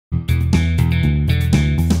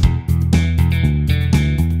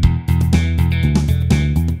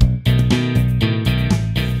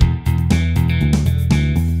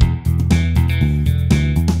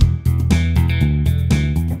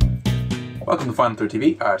Welcome to Final Third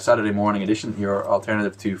TV, our Saturday morning edition, your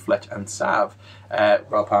alternative to Fletch and Sav.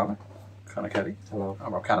 Rob Palmer, Conor Kelly. Hello.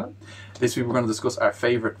 I'm Rob Cannon. This week we're going to discuss our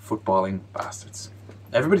favourite footballing bastards.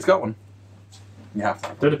 Everybody's got one. You have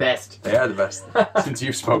to. They're the best. They are the best. Since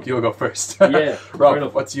you've spoke, you'll go first. Yeah.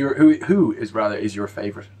 Rob, what's your who is your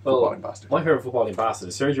favourite footballing bastard? My favourite footballing bastard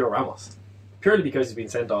is Sergio Ramos. Purely because he's been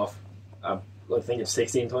sent off, I think it's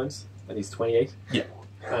 16 times, and he's 28. Yeah.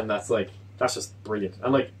 And that's just brilliant.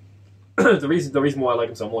 And the reason why I like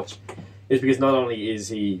him so much is because not only is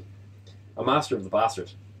he a master of the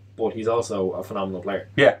bastard, but he's also a phenomenal player.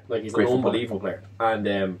 Yeah. He's an unbelievable player.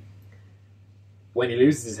 And when he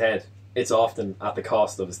loses his head, it's often at the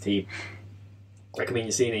cost of his team.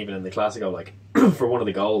 You see it even in the Clasico, for one of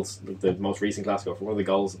the goals, the most recent Clasico, for one of the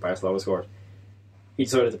goals that Barcelona scored, he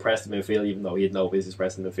decided to press the midfield even though he had no business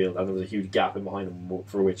pressing the midfield, and there was a huge gap in behind him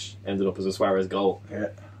for which ended up as a Suarez goal. Yeah.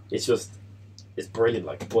 It's brilliant,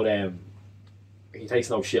 but he takes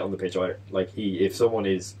no shit on the pitch either. If someone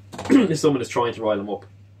is trying to rile him up,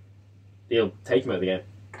 he'll take him out of the game,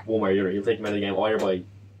 one way or the other. He'll take him out of the game either by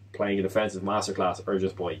playing a defensive masterclass or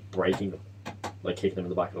just by breaking them, kicking them in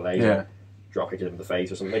the back of the leg, drop kicking them in the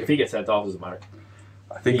face or something. If he gets sent off, it doesn't matter.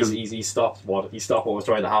 I think he stopped what was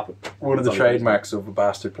trying to happen. One of the trademarks of a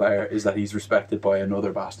bastard player is that he's respected by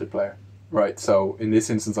another bastard player. Right, so in this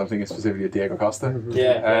instance, I'm thinking specifically of Diego Costa.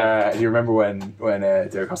 Yeah. You remember when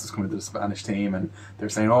Diego Costa was coming to the Spanish team, and they were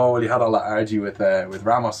saying, "Oh, well, you had all that argue with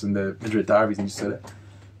Ramos in the Madrid derbies," and you said,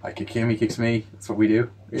 "I kick him, he kicks me. That's what we do."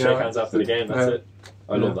 Shake hands after the game. That's it.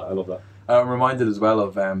 I love that. I'm reminded as well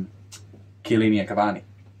of Chiellini and Cavani.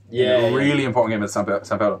 Yeah, a really important game at San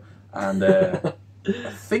Paulo, and I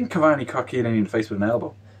think Cavani caught Chiellini in the face with an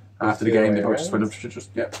elbow. After the game, they both just went up to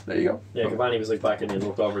there you go. Yeah, Cavani was back and he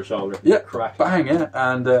looked over his shoulder. Yeah, crack. Bang, yeah.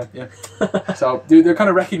 And so they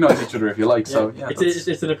kind of recognise each other, if you like. Yeah. So yeah,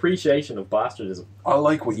 it's an appreciation of bastardism. I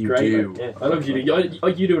like what you do. Yeah. I love what you do.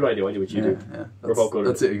 You do what I do. I do what you do. Yeah. We're both good.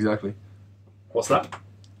 That's it, exactly. What's that?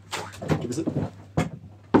 Give us it.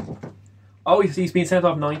 Oh, he's been sent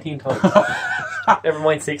off 19 times. Never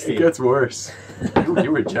mind 16. It gets worse.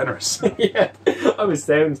 You were generous. Yeah, I was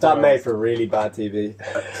sound. That made for really bad TV.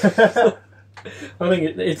 I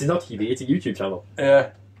think it's not TV, it's a YouTube channel. Yeah.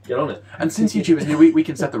 Get on it. And since YouTube is new, we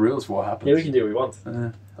can set the rules for what happens. Yeah, we can do what we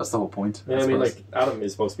want. That's the whole point. Yeah, Adam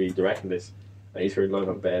is supposed to be directing this, and he's heard lying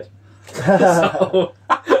on bed. So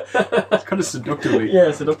it's kind of seductively.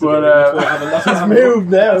 Yeah, seductively. But he's moved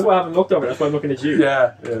now. That's why I haven't looked over. That's why I'm looking at you.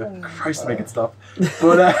 Yeah. Christ, make it stop.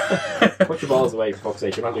 But put your balls away, for fuck's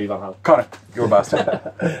sake. You're not Louis Van Gaal. Connor, you're a bastard.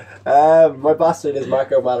 My bastard is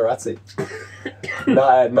Marco Materazzi.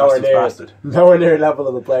 Nowhere near level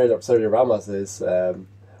of the player that Sergio Ramos is.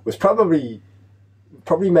 Was probably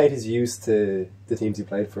made his use to the teams he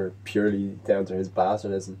played for purely down to his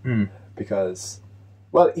bastardism. Because,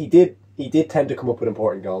 well, he did tend to come up with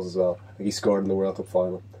important goals as well. He scored in the World Cup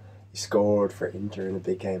final. He scored for Inter in a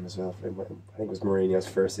big game as well. I think it was Mourinho's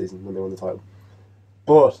first season when they won the title.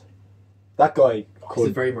 But that guy He's a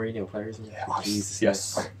very Mourinho player, isn't he? Yeah, Jesus,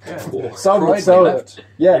 yes. Yeah. So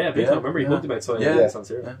yeah, big time. Remember he hugged him outside San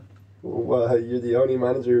Siro. Yeah. Well, you're the only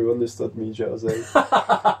manager who understood me, Jose.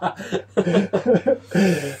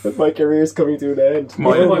 My career's coming to an end.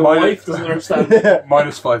 My wife doesn't understand.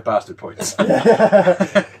 -5 bastard points.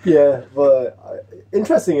 Yeah, but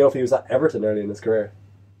interesting enough, he was at Everton early in his career.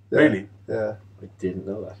 Yeah. Really? Yeah. I didn't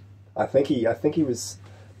know that. I think he was.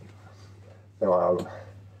 No,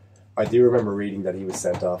 I do remember reading that he was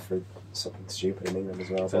sent off for something stupid in England as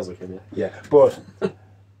well. Sounds like him, yeah. But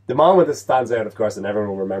the moment that stands out, of course, and everyone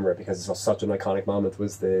will remember it because it's such an iconic moment,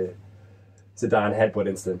 was the Zidane headbutt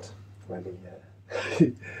incident when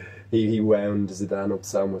he wound Zidane up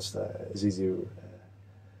so much that Zizou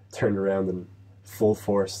turned around and full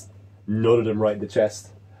force nutted him right in the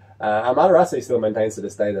chest. And Materazzi still maintains to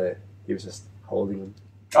this day that he was just holding him.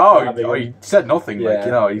 He said nothing.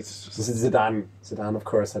 He's just... Zidane, of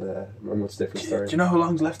course, had a much different story. Do you know how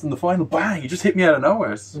long's left in the final? Bang! You just hit me out of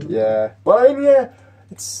nowhere. Yeah, but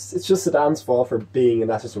it's just Zidane's fault for being in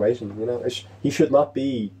that situation. He should not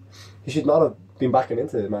have been backing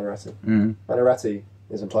into Materazzi. Materazzi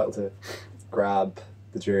is entitled to grab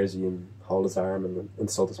the jersey and hold his arm and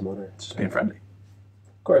insult his mother. Just being friendly.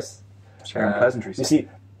 Of course. Sharing pleasantries. You see,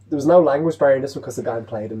 there was no language barrier in this one because the guy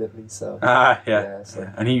played in Italy, so...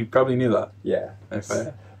 And he probably knew that. Yeah.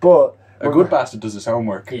 But a good bastard does his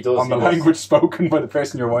homework. He does. On the language spoken by the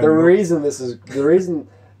person you're winding up. The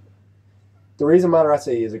reason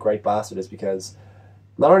Materazzi is a great bastard is because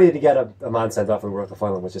not only did he get a man sent off in the World Cup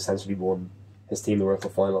final, which essentially won his team the World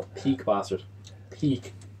Cup final. Peak bastard.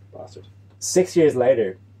 6 years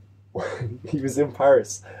later, he was in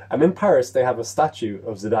Paris, and in Paris they have a statue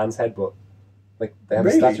of Zidane's headbutt. Like they have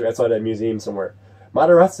Really? a statue outside a museum somewhere.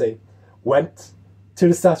 Materazzi went to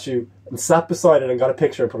the statue and sat beside it and got a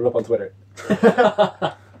picture and put it up on Twitter.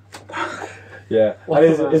 Yeah,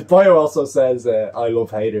 and his bio also says, "I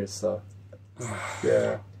love haters." So,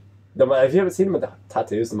 yeah. The man, have you ever seen him with the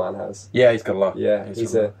tattoos the man has? Yeah, he's got a lot. Yeah,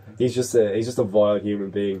 he's just a vile human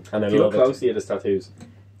being, and I If you love look it. closely at his tattoos,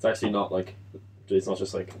 it's actually not like it's not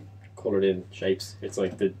just like coloured in shapes. It's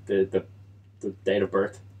like the date of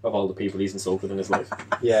birth of all the people he's insulted in his life.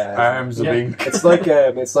 Yeah, Arms of Yeah. ink. it's like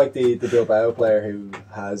the Bilbao player who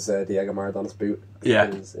has Diego Maradona on his boot. Yeah.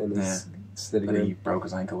 in his sitting And he room. broke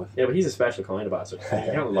his ankle with. Yeah, but he's a special kind of bastard.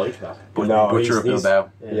 You don't like that. But No, Butcher of he's- Bilbao.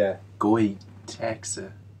 Yeah, Goy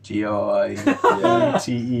Texa.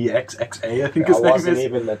 Goitexxa, I think I his name wasn't is.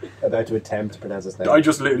 even about to attempt to pronounce his name. I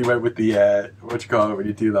just literally went with the, what you call it when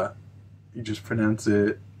you do that? You just pronounce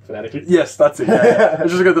it. Phonetically. Yes, that's it. Yeah. I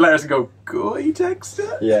just got the letters and go,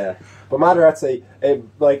 Goitexxa? Yeah, but Materazzi,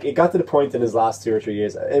 it got to the point in his last 2 or 3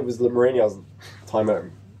 years. It was Mourinho's time at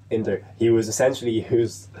Inter. He was essentially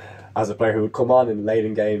used as a player who would come on in late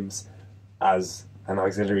in games as an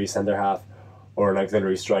auxiliary centre half or an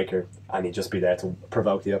auxiliary striker, and he'd just be there to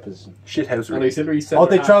provoke the opposition. An Shithousery. auxiliary centre Oh,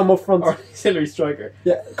 they throw half him up front. or auxiliary striker.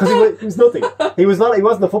 Yeah, because he was nothing. He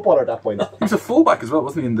wasn't a footballer at that point. He was a fullback as well,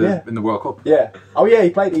 wasn't he, in the World Cup? Yeah. Oh yeah, he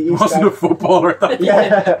played. He wasn't a footballer at that point.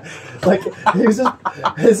 Yeah, like he was just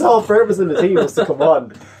his whole purpose in the team was to come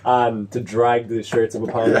on and to drag the shirts of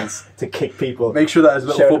opponents, to kick people. Make sure that as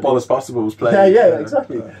little Shout football at as possible was played. Yeah,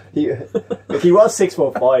 exactly. He was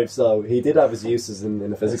 6'5", so he did have his uses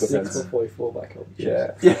in a physical sense. 6'5" fullback. Oh, shit.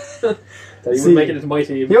 Yeah. Yeah. So he See, wouldn't make it into my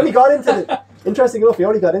team. He only got into interesting enough. He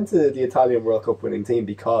only got into the Italian World Cup winning team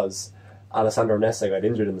because Alessandro Nesta got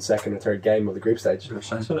injured in the second or third game of the group stage.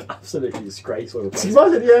 It's an absolutely disgraceful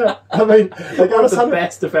replacement. Imagine, yeah. I mean, like One of the Alessandro,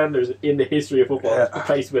 best defenders in the history of football. Yeah.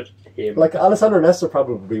 Replaced with him. like Alessandro Nesta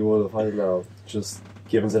probably would have, I don't know, just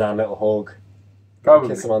given Zidane a little hug, Probably.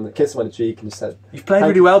 kiss him on the cheek, and just said, You've played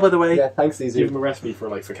really well, by the way. "Yeah, thanks, Give Zizou." him a recipe for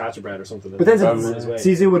focaccia bread or something. But then Probably.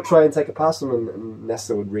 Zizou would try and take a pass from him, and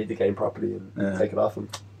Nesta would read the game properly and Yeah. take it off him.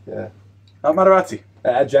 Yeah, Not Materazzi.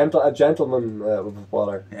 a gentleman of a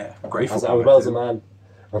footballer, Yeah, great as footballer. well as a too. man,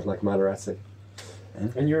 unlike Materazzi.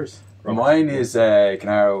 And yours? Mine is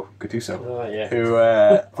Gennaro Gattuso, Oh, yeah. who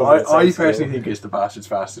Probably the I same personally skill. think is the bastard's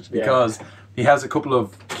bastard Yeah. because he has a couple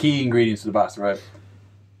of key ingredients to the bastard, right?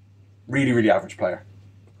 Really, really average player.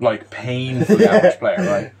 Like, painfully average player,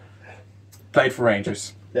 right? Played for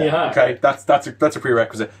Rangers. Yeah. Okay, that's a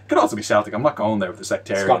prerequisite. Could also be Celtic. I'm not going there with the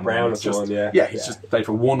sectarian. Scott Brown It's is just one, yeah. yeah, he's just played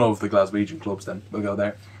for one of the Glaswegian clubs. Then we'll go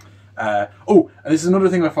there. And this is another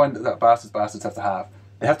thing I find that bastards have to have.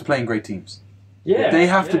 They have to play in great teams. Yeah. They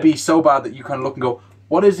have to yeah. be so bad that you kind of look and go,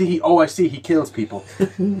 "What is he? Oh, I see. He kills people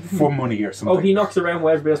for money or something." Oh, he knocks around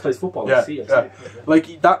where everybody else plays football. Yeah, I see. yeah.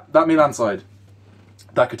 Like that Milan side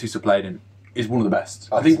that Gattuso played in is one of the best.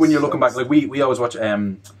 I think when you're looking back, like we always watch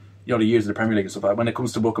the years of the Premier League and stuff like that. When it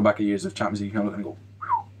comes to looking back at years of Champions League, you kind of look and go,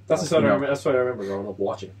 That's what I remember growing up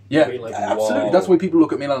watching. yeah, Being like, absolutely. whoa. That's why people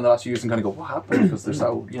look at Milan in the last few years and kind of go, "What happened?" Because they're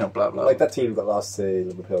so blah blah. Like that team that lost to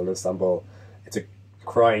Liverpool in Istanbul, it's a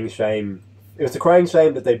crying shame. It was a crying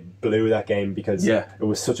shame that they blew that game because Yeah. it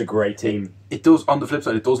was such a great team. It does. On the flip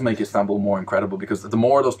side, it does make Istanbul more incredible because the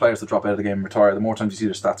more of those players that drop out of the game and retire, the more times you see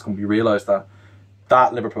their stats come, you realise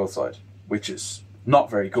that Liverpool side, which is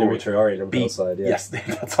not very good, Traore, Liverpool beat. side, yeah. Yes,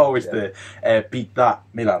 that's always the beat that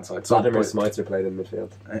Milan side. So, Vladimir but- Smicer played in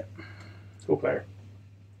midfield. Good player.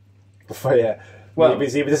 But yeah, Well-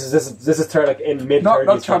 this is turn like in mid.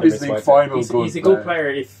 not Champions League final. He's a good player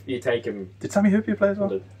if you take him. Did Sami Hyypiä play as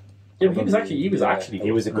well? Yeah, but he was actually good.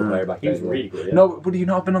 He was a good player back He then. was really good. Yeah. No, would he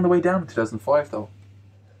not have been on the way down in 2005 though?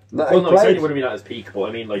 No, Well, no, he played- certainly would have been at his peak, but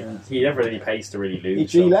I mean, he never had any pace to really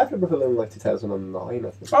lose. he left Liverpool in like 2009, I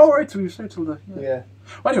think. Oh right, so he was there till the. Yeah.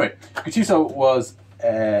 Well, anyway, Gattuso was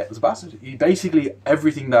a bastard. He basically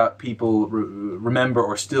everything that people remember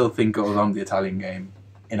or still think goes on the Italian game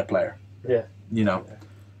in a player. Yeah.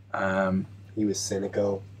 He was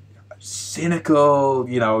cynical. Cynical,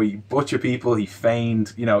 he butcher people, he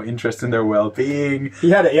feigned, interest in their well-being. He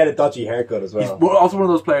had a dodgy haircut as He's well. also one of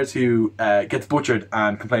those players who gets butchered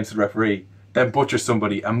and complains to the referee, then butchers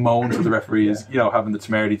somebody and moans that the referee is, having the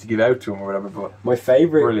temerity to give out to him or whatever. But My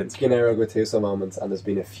favourite Brilliant. Gennaro Gattuso moments, and there's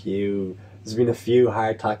been a few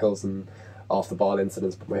hard tackles and off the ball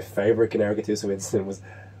incidents, but my favourite Gennaro Gattuso incident was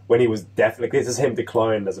when he was definitely, this is him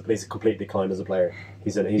declined as a player, completely declined as a player. He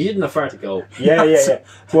didn't have far to go. Yeah.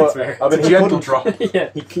 But fair. I mean, it's a he gentle couldn't- drop. Yeah.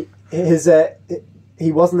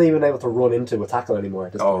 he wasn't even able to run into a tackle anymore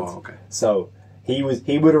at this point. Okay. So he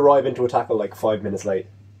would arrive into a tackle like 5 minutes late.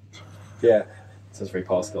 Yeah. Sounds very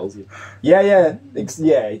Paul Scholes. Yeah.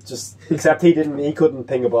 Except he couldn't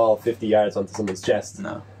ping a ball 50 yards onto someone's chest.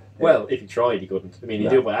 No. Well, if he tried, he couldn't. I mean, he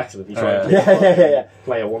did it by accident. He tried to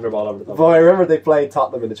play a wonder ball over the top. But I remember they played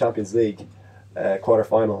Tottenham in the Champions League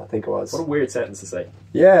quarter-final, I think it was. What a weird sentence to say.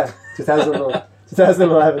 Yeah,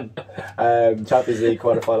 2011 Champions League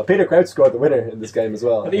quarter-final. Peter Crouch scored the winner in this game as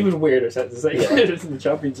well. An even weirder sentence to say. It's in the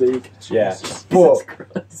Champions League. Yeah. But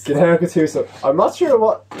Gennaro Gattuso, I'm not sure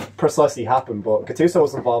what precisely happened, but Gattuso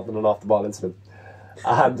was involved in an off-the-ball incident.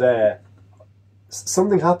 And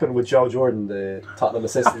something happened with Joe Jordan, the Tottenham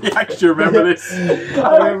assistant. I actually remember this.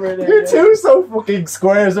 I remember it. Gattuso fucking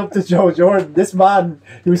squares up to Joe Jordan. This man,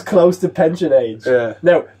 he was close to pension age. Yeah.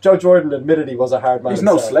 Now, Joe Jordan admitted he was a hard man. He's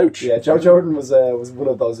no slouch. Yeah, Joe Jordan was one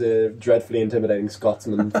of those dreadfully intimidating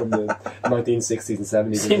Scotsmen from the 1960s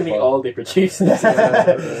and 70s. Seemingly all they produced.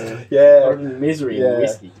 Yeah. Or misery and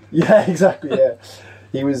whiskey. Yeah, exactly. Yeah.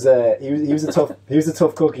 He was a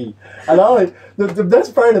tough cookie. And the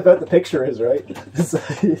best part about the picture is right is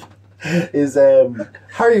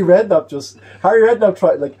Harry Redknapp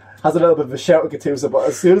has a little bit of a shout at Gattuso, but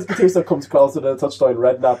as soon as Gattuso comes closer to the touchdown,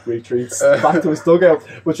 Redknapp retreats back to his dugout.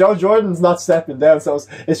 But Joe Jordan's not stepping down, so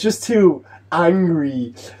it's just two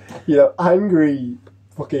angry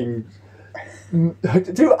fucking.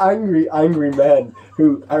 Two angry men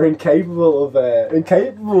who are incapable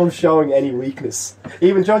of showing any weakness.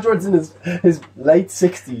 Even Joe Jordan's in his late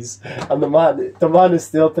 60s, and the man is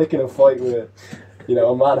still picking a fight with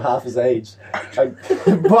a man half his age. And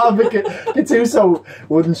Gattuso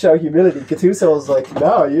wouldn't show humility. Gattuso was like,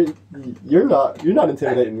 "No, you're not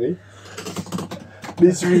intimidating me."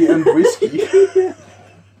 Misery and whiskey.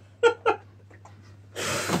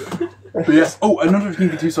 But yes. Oh, another thing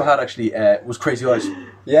Gattuso had actually was crazy eyes.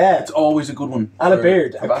 Yeah, it's always a good one. And a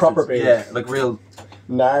beard, a proper beard. Yeah, like real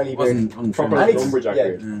gnarly beard. Proper lumberjack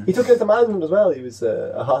beard. Yeah. He took it into management as well. He was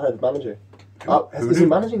a hot-headed manager. Is he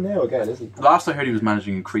managing now again? Is he? Last I heard, he was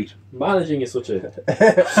managing in Crete. Managing is such a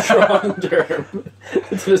strong term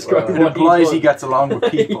to describe it what implies he gets along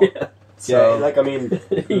with people. Yeah. So, yeah, like I mean,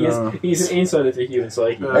 he's an insight into human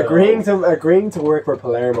psyche. Agreeing to work for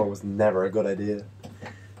Palermo was never a good idea.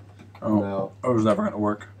 Oh, no. It was never going to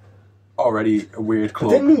work. Already a weird club.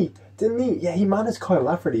 But didn't he? Yeah, he managed Kyle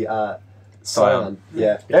Lafferty at Sion.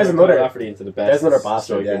 Yeah. There's another Lafferty into the best. There's another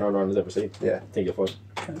bastard. Yeah. Northern Ireland's ever seen. Yeah. I think you'll find.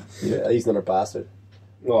 Yeah, he's another bastard.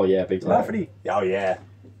 Oh yeah, big time. Lafferty. Oh yeah.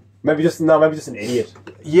 Maybe just an idiot.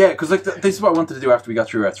 Yeah, because this is what I wanted to do after we got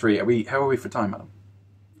through our three. How are we for time, Adam?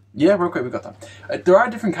 Yeah, we're okay. We got time. There are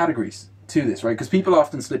different categories to this, right? Because people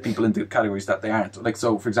often split people into categories that they aren't. Like,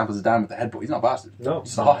 so for example, Zidane with the headbutt, he's not a bastard. No,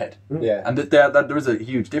 he's a hothead. Yeah, and there is a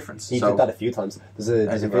huge difference. He did that a few times. There's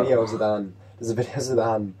a video of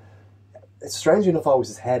Zidane. It's strangely enough always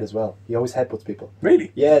his head as well. He always headbutts people.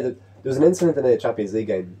 Really? Yeah. There was an incident in a Champions League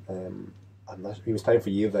game. He was playing for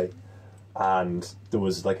Juve, and there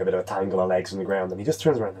was like a bit of a tangle of legs on the ground, and he just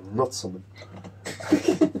turns around and nuts someone.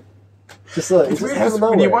 It's weird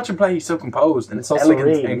when you watch him play, he's so composed and it's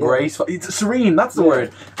elegant serene, and graceful. It's serene, that's the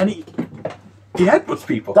word. And he headbutts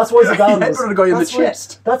people. That's why Zidane he headbutted a guy in the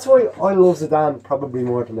chest. That's why I love Zidane probably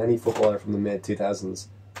more than any footballer from the mid-2000s,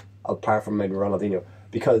 apart from maybe Ronaldinho,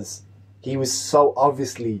 because he was so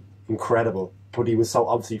obviously incredible, but he was so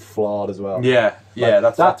obviously flawed as well. Yeah,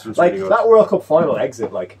 that's like really that World Cup final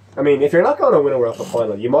exit. Like, I mean, if you're not going to win a World Cup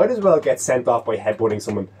final, you might as well get sent off by headbutting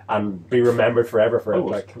someone and be remembered forever for it.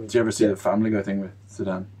 Like, did you ever see the Family Guy thing with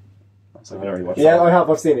Zidane? I already watched I have.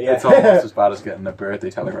 I've seen it. Yeah, it's almost as bad as getting a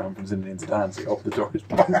birthday telegram from Zinedine Zidane. So you open the door,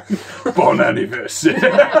 bon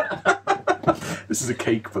anniversaire. This is a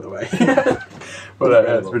cake, by the way. But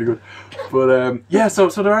it's pretty good. But yeah, so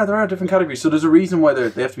there are different categories. So there's a reason why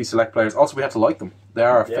they have to be select players. Also, we have to like them. They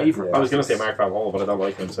are our favourite. Yeah. I was going to say Mark Van Hall, but I don't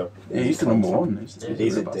like him. So he's the number one. He's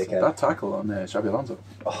a dickhead. That tackle on Xabi Alonso,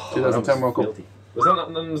 2010 World Cup. Was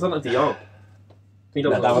that not De Jong?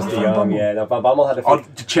 That was De Jong. Yeah, no, Van Bommel had a.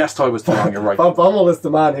 The chest tie was De Jong. You're right. Van Bommel is the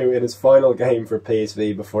man who, in his final game for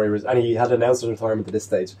PSV, before he had announced his retirement at this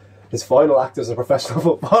stage. His final act as a professional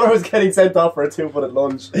footballer was getting sent off for a 2-footed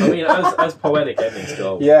lunge. I mean, as poetic endings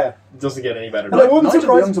go, yeah, it doesn't get any better. And I wouldn't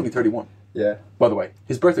surprise me. Young's only 31. Yeah. By the way,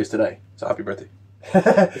 his birthday's today, so happy birthday.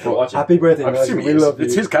 Happy birthday, man. We love you.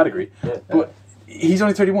 It's his category. Yeah. But he's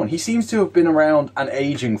only 31. He seems to have been around and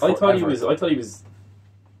aging forever. I thought he was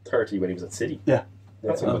 30 when he was at City. Yeah.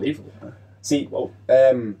 That's unbelievable. See,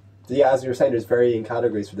 as you were saying, there's varying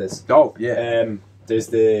categories for this. Oh, yeah. There's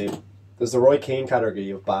the Roy Keane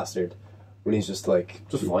category of bastard, when he's just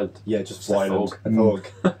violent. Yeah, just violent. A thug.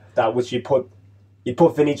 That which you put you'd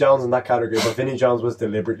put Vinnie Jones in that category, but Vinnie Jones was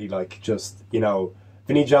deliberately like just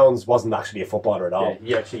Vinnie Jones wasn't actually a footballer at all.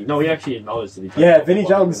 Yeah, he actually acknowledged that he played. Yeah, Vinnie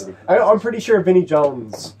Jones. I'm pretty sure Vinnie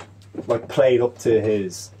Jones like played up to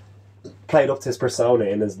his persona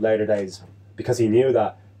in his later days because he knew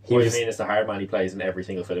that he What was. you mean it's the hard man he plays in every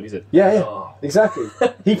single film he's in? Yeah, Oh. exactly.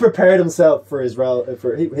 He prepared himself for his role.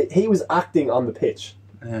 He was acting on the pitch.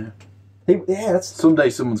 Yeah. That's Someday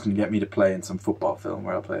someone's going to get me to play in some football film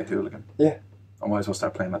where I'll play a hooligan. yeah. I might as well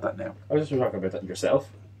start playing like that now. I was just talking about that yourself.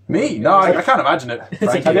 Me? No, I can't imagine it.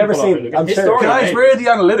 Like I've never seen. I'm sure. Guys, where are the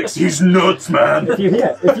analytics? He's nuts, man.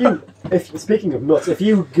 If speaking of nuts, if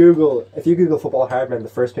you Google football hardman, the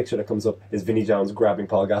first picture that comes up is Vinnie Jones grabbing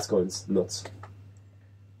Paul Gascoigne's nuts.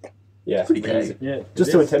 Yeah, Pretty gay. Yeah,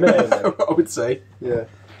 just to intimidate him. I would say. Yeah.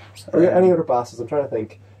 Are there any other bastards? I'm trying to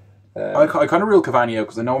think. I kind of rule Cavani out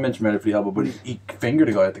because I know I mentioned him for the elbow, but he fingered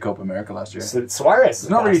a guy at the Copa America last year. Suarez. There's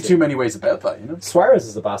not really too many ways about that, you know. Suarez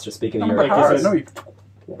is a bastard. Speaking of Remember Europe, Hara?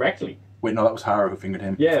 No, Rectally. wait, no, that was Hara who fingered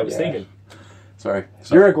him. Yeah, I was Yeah. thinking. Sorry.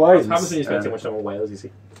 Uruguayans. What happens when you spend too much time in Wales, you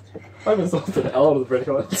see? I've insulted all of the British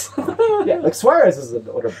Isles. Yeah, like Suarez is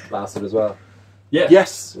another bastard as well. Yeah.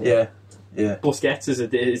 Yes. Yeah. Yeah. Busquets is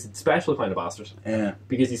a special kind of bastard. Yeah.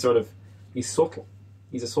 Because he's subtle.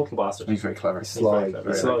 He's a subtle bastard. He's very clever. He's sly. He's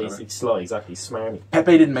Very sly, clever. he's sly, exactly. He's smarmy.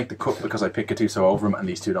 Pepe didn't make the cut because I pick Gattuso over him, and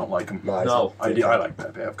these two don't like him. No. I like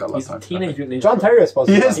Pepe. I've got a lot of He's a time. for teenage Pepe. mutant ninja. John Terry, I suppose.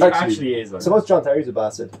 He is a is, He bastard. actually is. I Like, suppose John Terry's a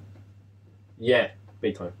bastard. yeah,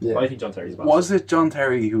 big time. Yeah. I think John Terry's a bastard. Was it John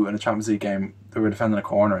Terry who, in a Champions League game, they were defending a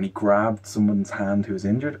corner and he grabbed someone's hand who was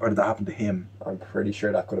injured, or did that happen to him? I'm pretty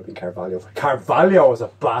sure that could have been Carvalho. Carvalho was a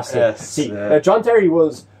bastard. Yes, See, yeah. John Terry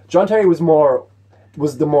was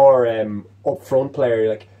the more upfront player.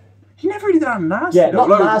 Like He never really did that nasty. Yeah, though. not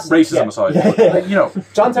Like, nasty, racism yeah. aside, Yeah. but, like, you know,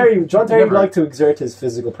 John Terry Never. liked to exert his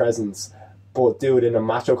physical presence, but do it in a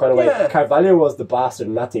macho kind of way. Yeah. Carvalho was the bastard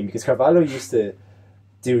in that team because Carvalho used to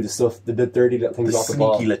do the stuff, the dirty little things the off the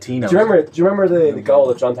ball. sneaky Latino. Do you remember the goal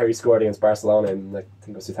that John Terry scored against Barcelona in I think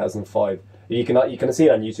it was 2005? You can see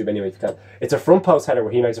it on YouTube anyway if you can. It's a front post header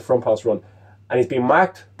where he makes a front post run, and he's being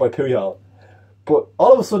marked by Puyol, but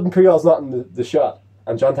all of a sudden Puyol's not in the shot,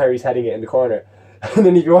 and John Terry's heading it in the corner. And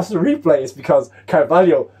then if you watch the replay, it's because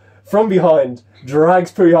Carvalho from behind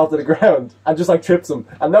drags Puyol to the ground and just like trips him,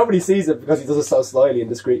 and nobody sees it because he does it so slyly and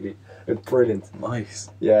discreetly. It's brilliant.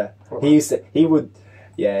 Nice. Yeah,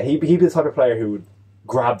 he'd be the type of player who would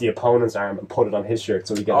grab the opponent's arm and put it on his shirt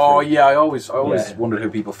so he gets. Oh through. yeah, I always Yeah. wondered how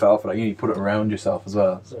people fell for that. You need to put it around yourself as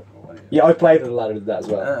well. So, Yeah, I played with a lot of that as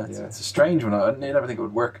well. yeah, it's a strange one. I never think it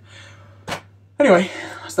would work. Anyway,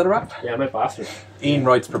 is that a wrap? Yeah, I'm a bastard. Ian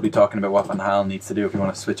Wright's probably talking about what Van Halen needs to do if you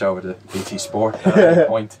want to switch over to BT Sport at any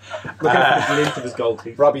point. Look at the glint of his goal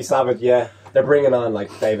teeth. Robbie Savage, yeah, they're bringing on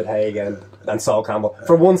like David Hay again and Sol Campbell.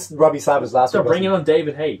 For once, Robbie Savage last They're week. bringing on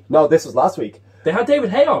David Hay. No, this was last week. They had David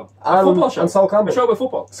Hay on. A football show. And Sol Campbell. A show about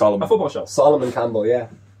football. Solomon. A football show. Solomon Campbell, yeah.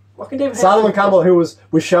 What can David Hay Solomon do? Campbell, who was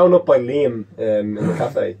shown up by Liam in the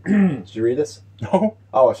cafe. Did you read this? No.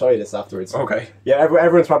 Oh, I'll show you this afterwards. Okay. Yeah,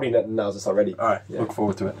 everyone's probably knows this already. All right. Yeah. Look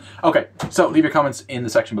forward to it. Okay. So leave your comments in the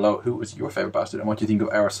section below. Who was your favourite bastard and what do you think of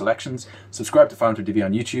our selections? Subscribe to Final TV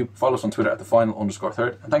on YouTube. Follow us on Twitter at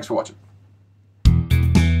 @thefinal_third. And thanks for watching.